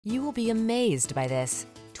You will be amazed by this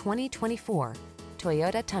 2024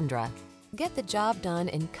 Toyota Tundra. Get the job done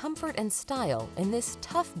in comfort and style in this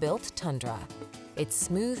tough-built Tundra. Its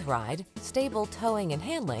smooth ride, stable towing and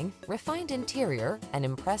handling, refined interior, and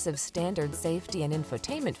impressive standard safety and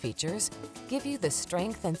infotainment features give you the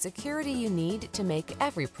strength and security you need to make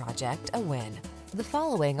every project a win. The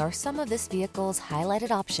following are some of this vehicle's highlighted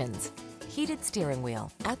options: heated steering wheel,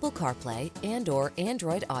 Apple CarPlay and/or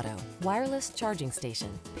Android Auto, wireless charging station,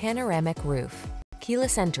 panoramic roof,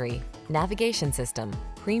 keyless entry, navigation system,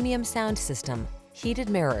 premium sound system, heated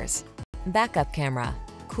mirrors, backup camera,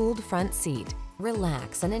 cooled front seat.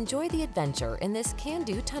 Relax and enjoy the adventure in this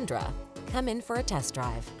can-do Tundra. Come in for a test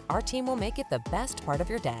drive. Our team will make it the best part of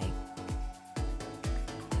your day.